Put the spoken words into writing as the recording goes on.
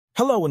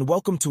Hello and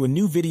welcome to a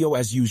new video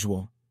as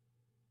usual.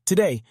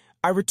 Today,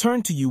 I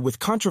return to you with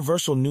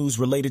controversial news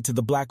related to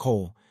the black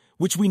hole,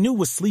 which we knew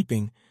was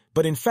sleeping,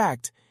 but in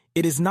fact,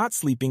 it is not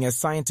sleeping as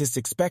scientists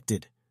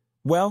expected.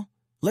 Well,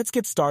 let's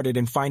get started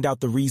and find out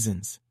the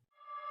reasons.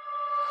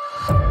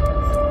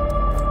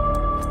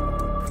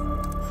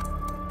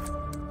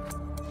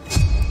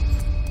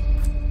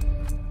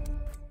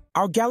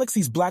 Our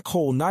galaxy's black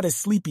hole not as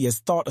sleepy as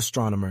thought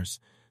astronomers.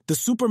 The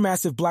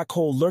supermassive black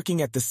hole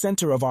lurking at the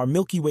center of our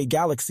Milky Way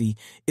galaxy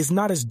is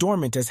not as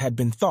dormant as had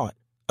been thought,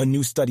 a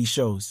new study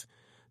shows.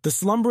 The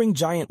slumbering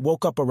giant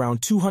woke up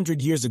around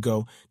 200 years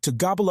ago to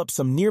gobble up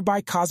some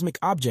nearby cosmic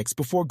objects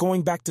before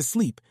going back to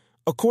sleep,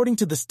 according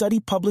to the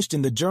study published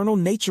in the journal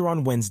Nature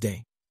on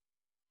Wednesday.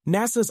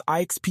 NASA's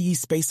IXPE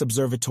Space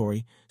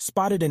Observatory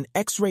spotted an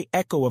X-ray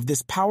echo of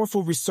this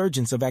powerful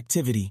resurgence of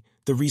activity,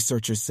 the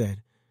researchers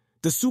said.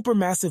 The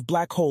supermassive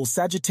black hole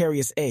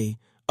Sagittarius A,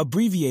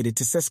 abbreviated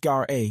to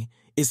SGAR-A,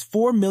 is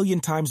 4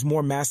 million times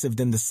more massive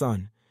than the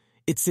Sun.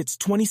 It sits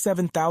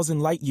 27,000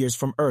 light-years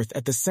from Earth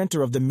at the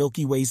center of the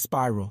Milky Way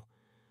spiral.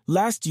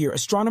 Last year,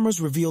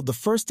 astronomers revealed the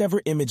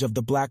first-ever image of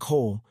the black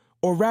hole,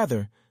 or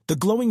rather, the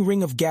glowing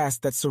ring of gas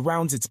that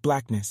surrounds its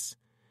blackness.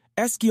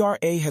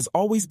 SGAR-A has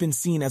always been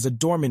seen as a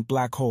dormant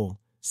black hole,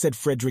 said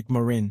Frédéric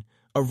Morin,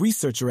 a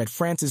researcher at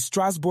France's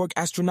Strasbourg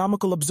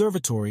Astronomical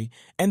Observatory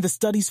and the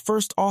study's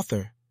first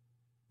author.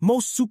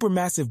 Most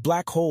supermassive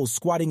black holes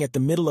squatting at the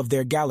middle of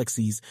their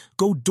galaxies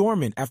go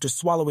dormant after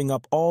swallowing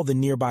up all the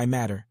nearby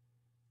matter.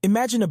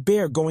 Imagine a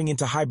bear going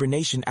into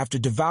hibernation after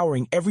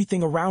devouring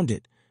everything around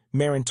it,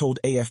 Marin told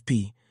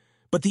AFP.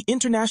 But the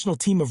international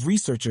team of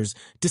researchers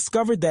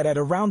discovered that at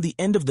around the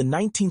end of the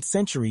 19th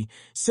century,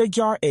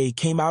 SGAR-A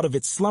came out of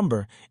its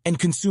slumber and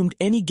consumed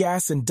any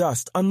gas and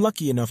dust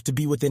unlucky enough to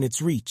be within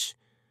its reach.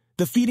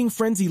 The feeding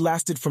frenzy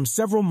lasted from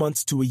several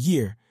months to a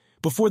year,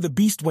 before the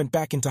beast went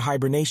back into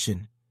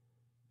hibernation.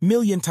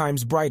 Million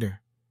times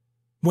brighter.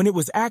 When it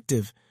was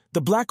active,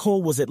 the black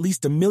hole was at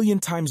least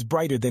 1,000,000 times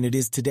brighter than it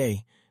is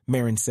today,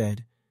 Marin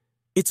said.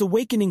 Its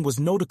awakening was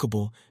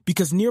notable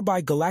because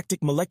nearby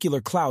galactic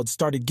molecular clouds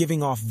started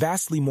giving off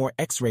vastly more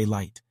X-ray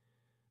light.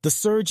 The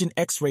surge in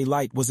X-ray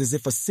light was as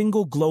if a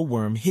single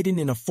glowworm hidden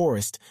in a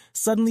forest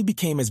suddenly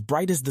became as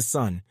bright as the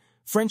sun,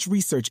 French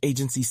research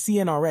agency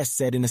CNRS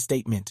said in a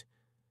statement.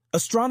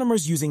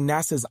 Astronomers using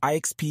NASA's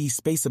IXPE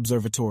Space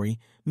Observatory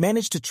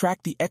managed to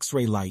track the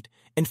X-ray light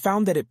and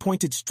found that it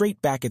pointed straight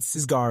back at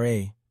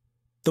SGAR-A.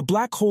 The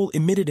black hole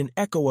emitted an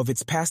echo of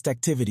its past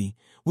activity,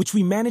 which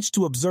we managed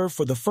to observe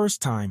for the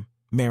first time,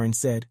 Marin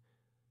said.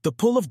 The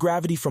pull of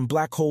gravity from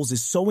black holes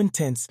is so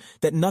intense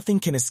that nothing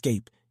can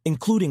escape,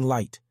 including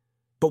light.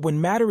 But when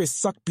matter is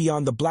sucked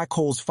beyond the black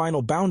hole's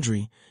final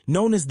boundary,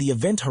 known as the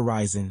event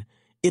horizon,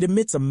 it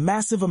emits a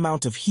massive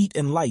amount of heat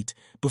and light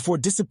before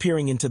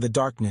disappearing into the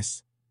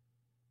darkness.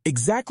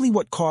 Exactly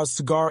what caused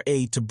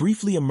SGAR-A to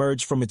briefly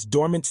emerge from its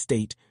dormant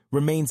state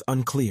remains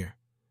unclear.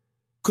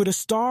 Could a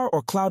star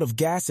or cloud of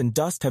gas and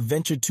dust have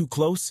ventured too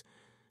close?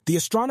 The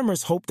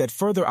astronomers hope that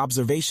further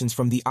observations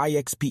from the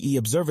IXPE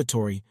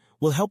observatory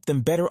will help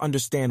them better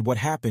understand what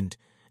happened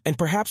and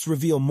perhaps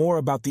reveal more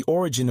about the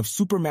origin of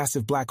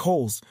supermassive black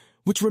holes,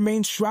 which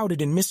remains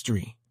shrouded in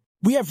mystery.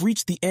 We have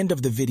reached the end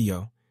of the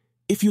video.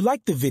 If you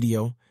liked the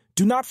video,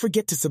 do not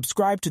forget to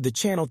subscribe to the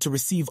channel to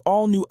receive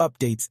all new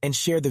updates and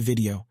share the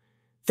video.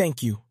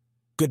 Thank you.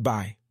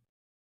 Goodbye.